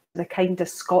to the kind of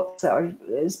Scots that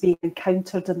is being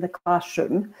encountered in the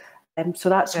classroom, so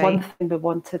that's one thing we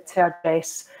wanted to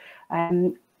address,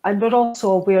 and we're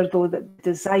also aware though that the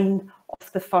design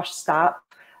of the first app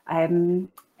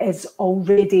is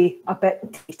already a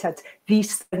bit dated.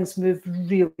 These things move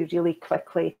really, really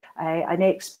quickly, and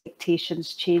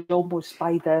expectations change almost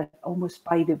by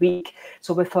the week.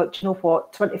 So we thought, you know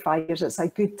what, 25 years, it's a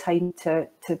good time to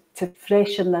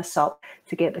freshen this up,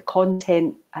 to get the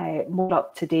content more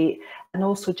up to date, and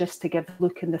also just to give the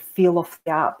look and the feel of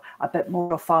the app a bit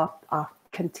more of a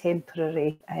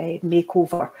contemporary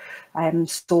makeover.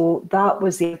 So that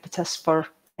was the impetus for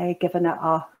giving it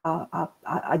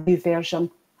a new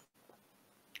version.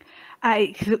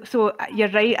 So you're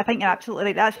right. I think you're absolutely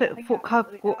right. That's what folk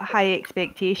have got, high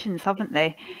expectations, haven't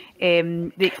they?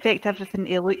 They expect everything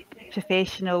to look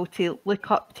professional, to look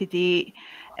up to date.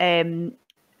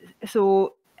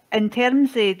 So in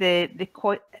terms of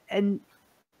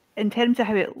in terms of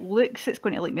how it looks, it's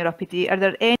going to look more up to date. Are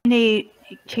there any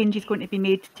changes going to be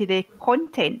made to the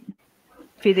content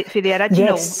for the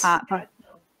original app?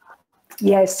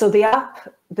 Yes, so the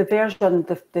app, the version,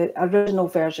 the original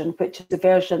version, which is the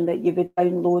version that you would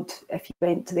download if you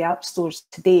went to the app stores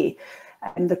today,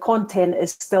 and the content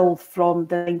is still from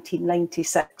the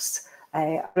 1996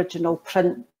 original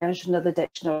print version of the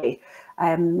dictionary.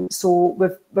 So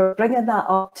we're bringing that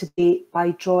up to date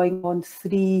by drawing on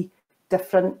 3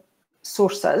 different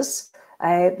sources.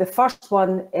 The first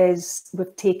one is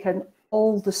we've taken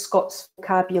all the Scots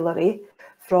vocabulary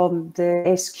from the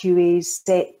SQA's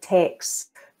set texts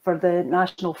for the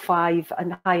National 5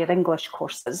 and Higher English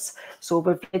courses. So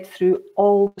we've read through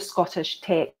all the Scottish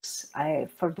texts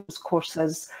for those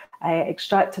courses,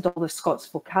 extracted all the Scots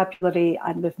vocabulary,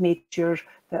 and we've made sure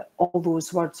that all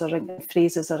those words and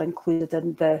phrases are included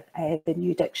in the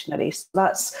new dictionary. So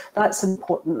that's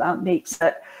important. That makes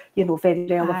it, you know, very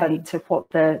relevant to what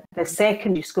the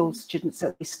secondary school students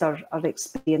at least are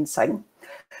experiencing.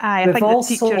 I think the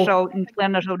teachers and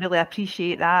learners will really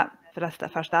appreciate that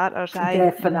for starters.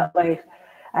 Definitely.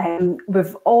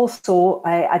 We've also,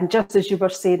 and just as you were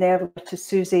saying earlier to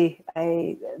Susie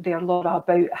there, Laura,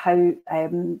 about how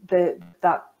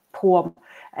that poem,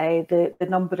 the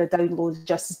number of downloads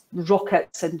just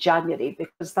rockets in January,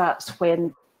 because that's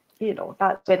when, you know,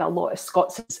 that's when a lot of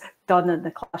Scots is done in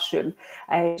the classroom.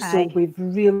 So we've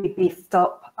really beefed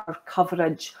up our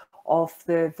coverage of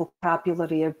the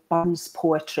vocabulary of Burns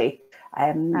poetry.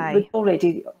 We've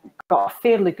already got a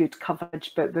fairly good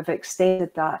coverage, but we've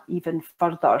extended that even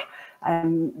further,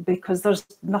 because there's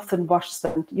nothing worse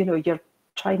than, you know, you're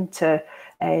trying to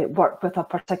work with a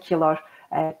particular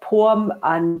poem,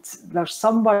 and there's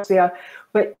some words there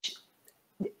which,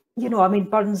 you know, I mean,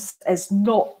 Burns is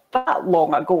not that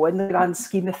long ago in the grand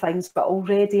scheme of things, but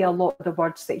already a lot of the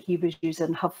words that he was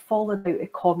using have fallen out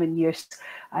of common use.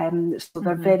 So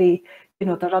they're very, you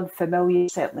know, they're unfamiliar,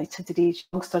 certainly to today's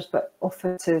youngsters, but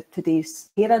often to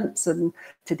today's parents and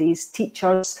today's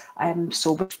teachers.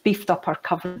 So we've beefed up our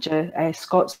coverage of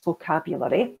Scots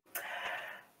vocabulary.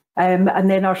 And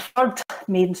then our third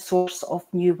main source of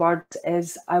new words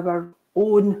is our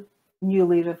own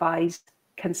newly revised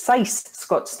concise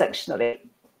Scots dictionary.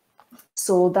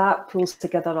 So that pulls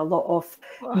together a lot of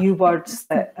new words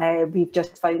that we've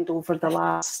just found over the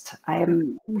last,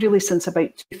 really since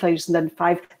about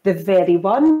 2005. The very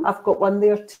one, I've got one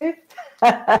there too.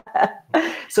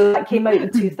 So that came out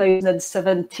in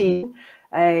 2017,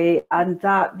 and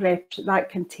that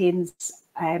contains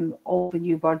all the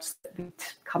new words that we'd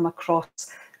come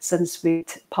across since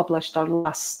we'd published our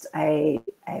last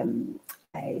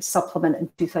supplement in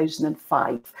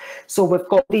 2005. So we've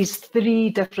got these 3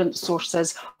 different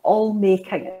sources, all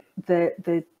making the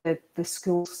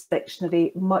school's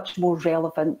dictionary much more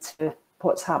relevant to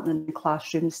what's happening in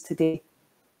classrooms today.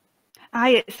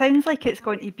 It sounds like it's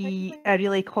going to be a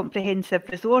really comprehensive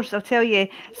resource. I'll tell you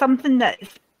something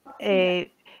that's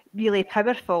really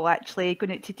powerful, actually,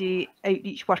 going out to do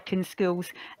outreach work in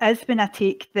schools, is when I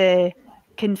take the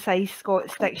concise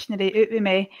Scots dictionary out with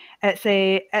me. It's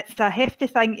a hefty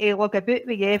thing to lug about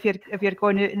with you if you're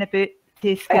going out and about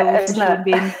to schools and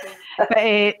showing.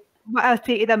 But what I'll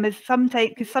say to them is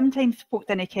sometimes folk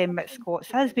didn't ken what Scots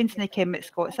is, Vincent didn't ken what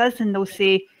Scots is, and they'll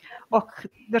say, oh,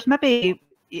 there's maybe,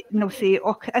 they'll say,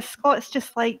 oh, is Scots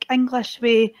just like English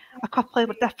with a couple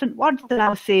of different words? And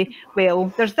I'll say,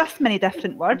 well, there's this many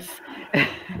different words.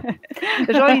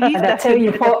 There's all these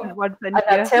different words in here.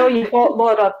 I tell you what,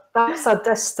 Laura, that's a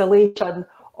distillation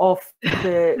of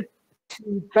the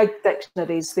 2 big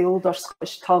dictionaries, the older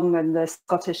Scottish Tongue and the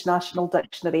Scottish National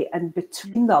Dictionary, and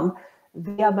between them,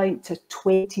 they amount to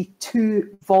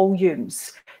 22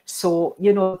 volumes. So,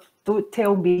 you know, don't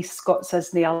tell me Scots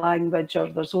isn't a language or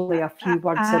there's only a few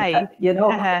words in it, you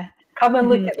know. come and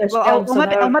look at this. Well,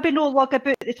 I'll maybe no lug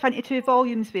about the 22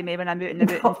 volumes with me when I'm out and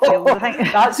about in schools, I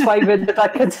think. That's why I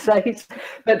could say.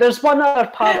 But there's one other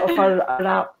part of our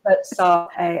app that's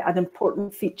an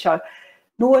important feature.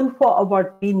 Knowing what a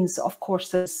word means, of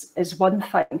course, is one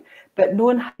thing, but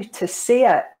knowing how to say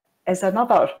it is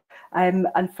another. And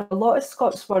for a lot of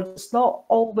Scots words, it's not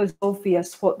always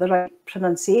obvious what the right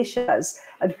pronunciation is.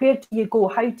 And where do you go?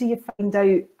 How do you find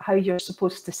out how you're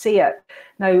supposed to say it?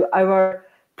 Now, our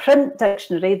print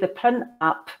dictionary, the print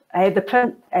app, the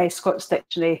print Scots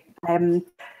dictionary,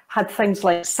 had things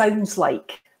like sounds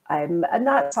like. And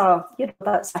that's a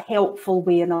helpful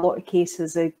way in a lot of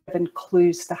cases of giving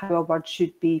clues to how a word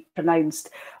should be pronounced.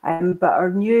 But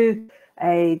our new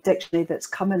dictionary that's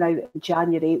coming out in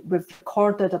January, we've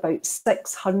recorded about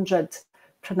 600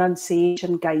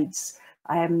 pronunciation guides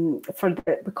for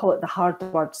we call it the harder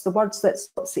words, the words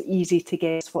that's easy to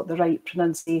guess what the right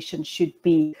pronunciation should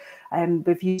be.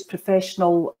 We've used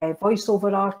professional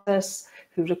voiceover artists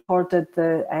who recorded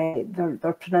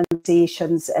their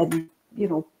pronunciations in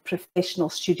professional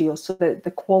studios, so that the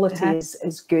quality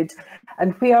is good.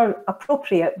 And where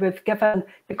appropriate, we've given,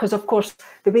 because of course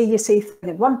the way you say things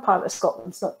in one part of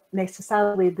Scotland is not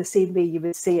necessarily the same way you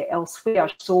would say it elsewhere.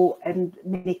 So in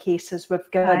many cases we've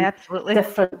given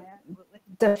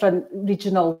different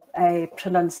regional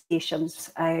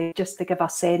pronunciations, just to give a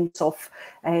sense of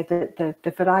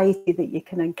the variety that you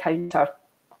can encounter.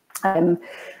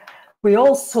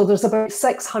 There's about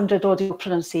 600 audio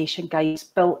pronunciation guides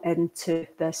built into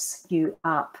this new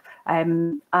app.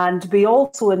 And we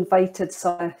also invited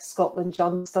some Scotland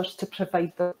youngsters to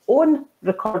provide their own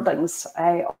recordings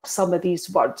of some of these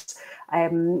words.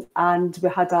 And we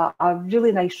had a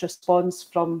really nice response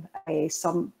from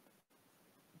some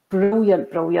brilliant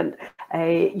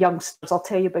youngsters. I'll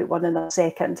tell you about one in a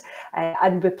second.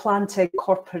 And we plan to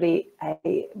incorporate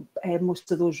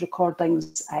most of those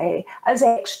recordings as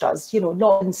extras,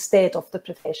 not instead of the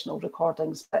professional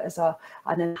recordings, but as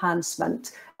an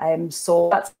enhancement. So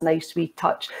that's a nice wee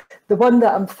touch. The one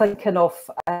that I'm thinking of,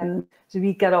 the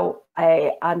wee girl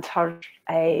and her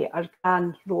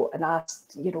gran wrote and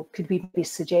asked, could we maybe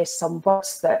suggest some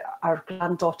words that our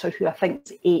granddaughter, who I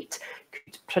think is 8,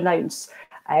 could pronounce.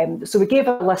 So we gave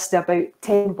her a list of about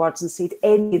 10 words and said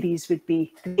any of these would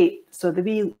be great. So the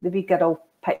wee girl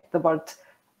picked the word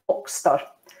Oxter.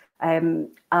 And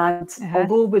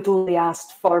although we'd only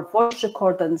asked for voice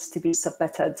recordings to be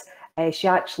submitted, she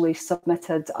actually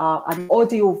submitted an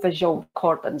audio-visual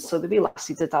recording. So the wee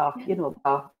lassie did a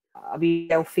wee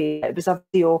selfie. It was a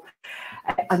video.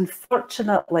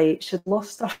 Unfortunately, she'd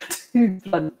lost her 2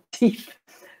 front teeth.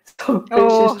 So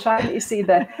she's trying to see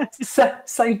the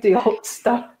Saudi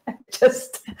Oxter.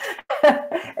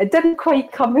 It didn't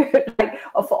quite come out right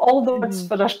of all the words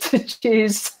for her to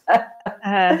choose.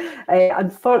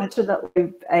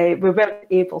 Unfortunately, we weren't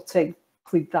able to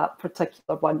include that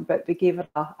particular one, but we gave her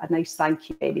a nice thank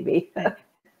you anyway.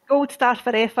 Gold star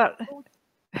for effort.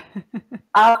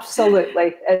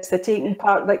 Absolutely, it's the taking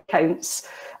part that counts.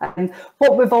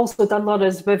 What we've also done, Laura,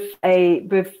 is we've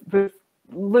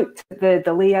looked at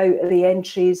the layout of the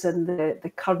entries and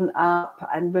the current app,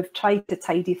 and we've tried to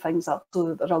tidy things up so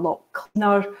that they're a lot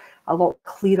cleaner, a lot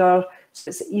clearer, so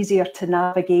it's easier to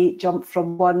navigate, jump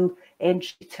from one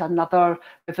entry to another.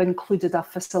 We've included a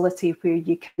facility where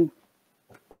you can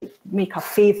make a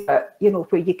favourite,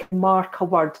 where you can mark a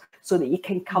word so that you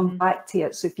can come back to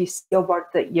it. So if you see a word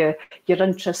that you're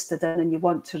interested in and you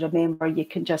want to remember, you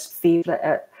can just favourite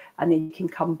it, and then you can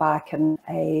come back and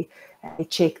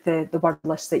check the word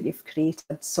list that you've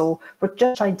created. So we're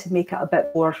just trying to make it a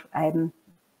bit more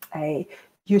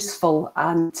useful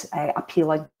and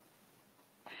appealing.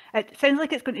 It sounds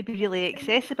like it's going to be really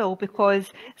accessible,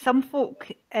 because some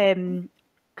folk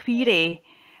query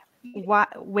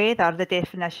whether the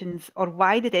definitions or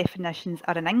why the definitions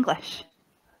are in English.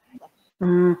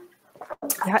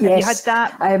 Have you had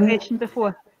that question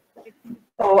before?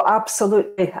 Oh,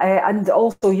 absolutely. And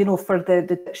also, for the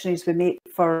dictionaries we make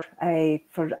for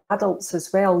adults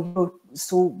as well,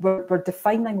 so we're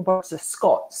defining words as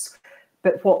Scots,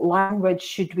 but what language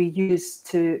should we use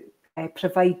to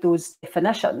provide those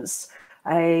definitions?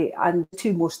 And the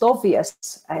 2 most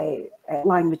obvious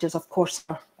languages, of course,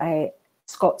 are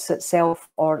Scots itself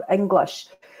or English.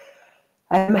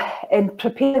 In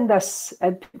preparing this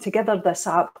and putting together this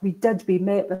app, we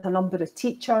met with a number of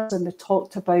teachers, and we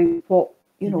talked about what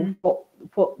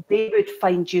they would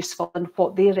find useful and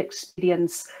what their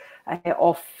experience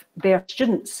of their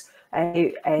students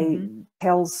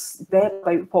tells them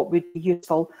about what would be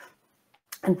useful.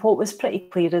 And what was pretty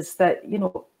clear is that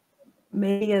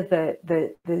many of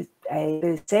the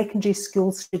secondary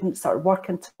school students that are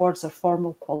working towards their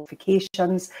formal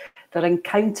qualifications, they're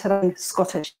encountering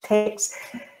Scottish texts.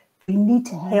 We need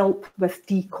help with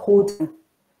decoding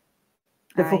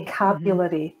the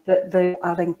vocabulary that they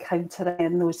are encountering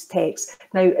in those texts.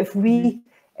 Now, if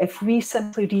we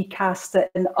simply recast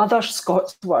it in other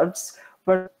Scots words,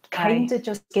 we're kind of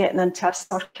just getting into a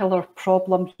circular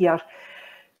problem here.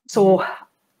 So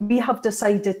we have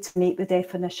decided to make the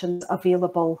definitions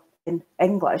available in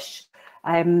English.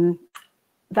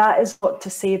 That is not to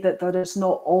say that there is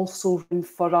not also room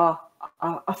for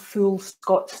a full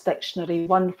Scots dictionary,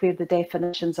 one where the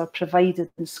definitions are provided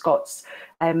in Scots.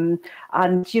 And,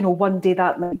 you know, one day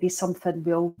that might be something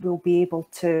we'll be able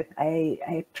to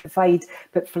provide.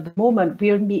 But for the moment,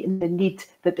 we're meeting the need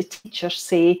that the teachers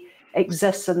say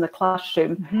exists in the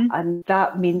classroom, and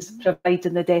that means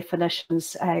providing the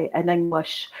definitions in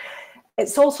English.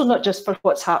 It's also not just for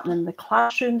what's happening in the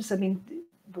classrooms. I mean,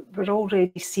 we're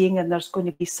already seeing, and there's going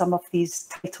to be some of these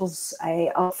titles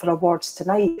up for awards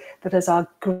tonight, there is a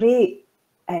great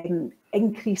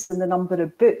increase in the number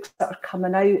of books that are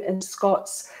coming out in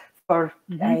Scots for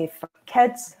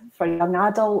kids, for young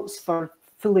adults, for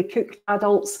fully cooked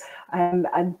adults,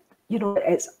 and you know,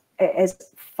 it is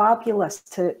fabulous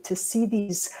to see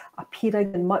these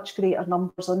appearing in much greater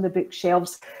numbers on the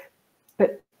bookshelves.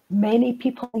 But many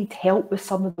people need help with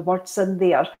some of the words in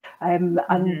there,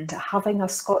 and having a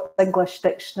Scots English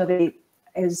dictionary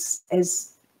is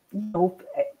you know,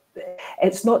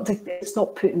 it's not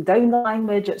putting down the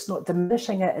language, it's not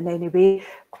diminishing it in any way.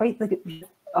 Quite the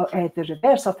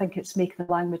reverse. I think it's making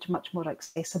the language much more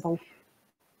accessible.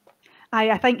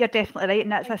 I think you're definitely right,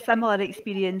 and that's a similar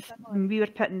experience when we were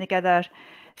putting together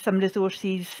some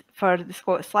resources for the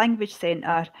Scots Language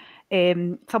Centre.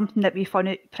 Something that we found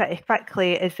out pretty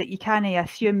quickly is that you can't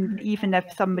assume, even if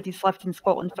somebody's lived in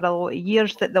Scotland for a lot of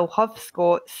years, that they'll have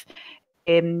Scots.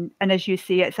 And as you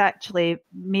say, it's actually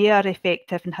more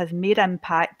effective and has more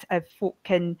impact if folk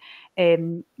can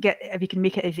if you can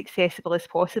make it as accessible as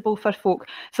possible for folk.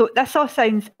 So this all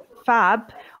sounds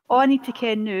fab. All I need to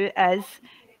ken now is,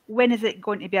 when is it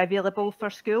going to be available for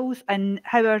schools, and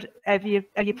how are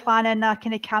you planning a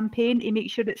kind of campaign to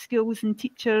make sure that schools and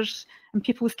teachers and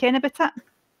pupils ken about it?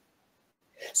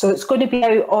 So it's going to be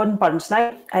out on Burns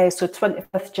Night, so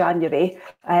 25th January.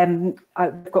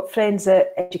 We've got friends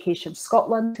at Education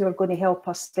Scotland who are going to help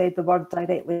us spread the word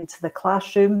directly into the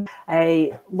classroom.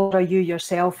 Laura, you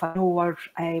yourself, I know, are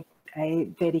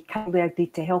very kindly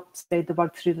agreed to help spread the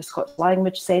word through the Scots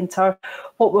Language Centre.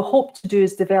 What we hope to do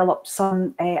is develop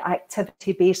some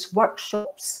activity-based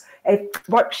workshops,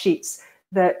 worksheets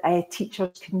that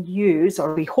teachers can use,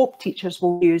 or we hope teachers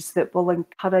will use, that will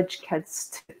encourage kids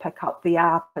to pick up the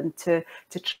app and to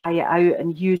try it out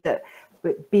and use it,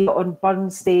 be it on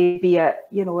Burns Day, be it,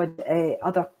 you know, in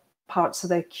other parts of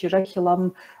the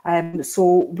curriculum.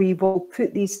 So we will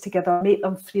put these together, make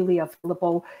them freely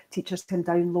available. Teachers can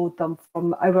download them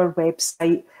from our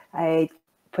website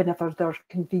whenever they're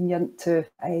convenient to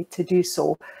do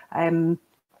so.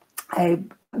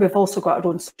 We've also got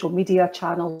our own social media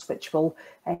channels which will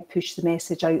push the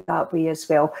message out that way as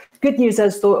well. Good news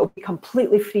is, though, it will be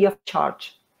completely free of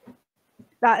charge.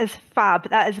 That is fab.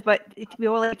 That is what we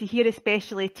all like to hear,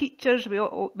 especially teachers. We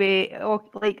all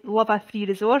love a free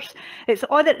resource. It's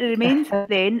all that remains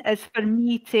then is for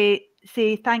me to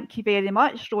say thank you very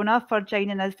much, Rhona, for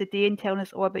joining us today and telling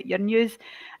us all about your news.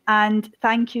 And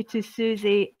thank you to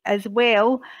Susie as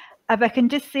well. If I can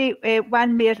just say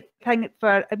one more thing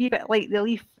for a wee bit like the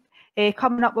Leaf,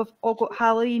 coming up, we've all got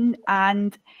Halloween,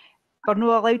 and we're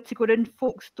not allowed to go around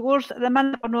folks' doors at the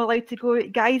minute. We're not allowed to go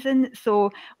out guising.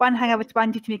 So one thing I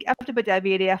wanted to make everybody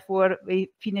aware of before we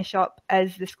finish up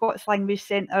is the Scots Language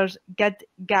Centre's Good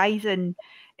Guising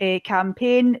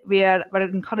campaign, where we're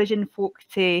encouraging folk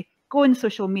to go on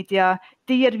social media,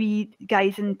 do your wee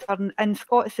guising turn in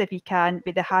Scots if you can,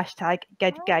 with the hashtag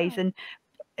Good Guising.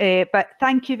 But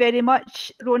thank you very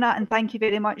much, Rhona, and thank you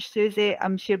very much, Susie.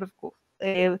 I'm sure we've got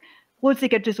loads of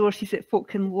good resources that folk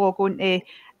can log on to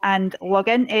and log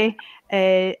into,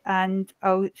 and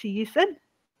I'll see you soon.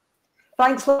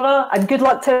 Thanks, Laura, and good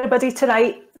luck to everybody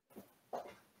tonight.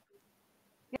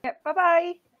 Yep,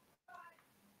 bye-bye.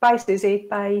 Bye, Susie.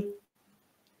 Bye.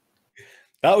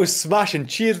 That was smashing.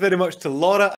 Cheers very much to Laura.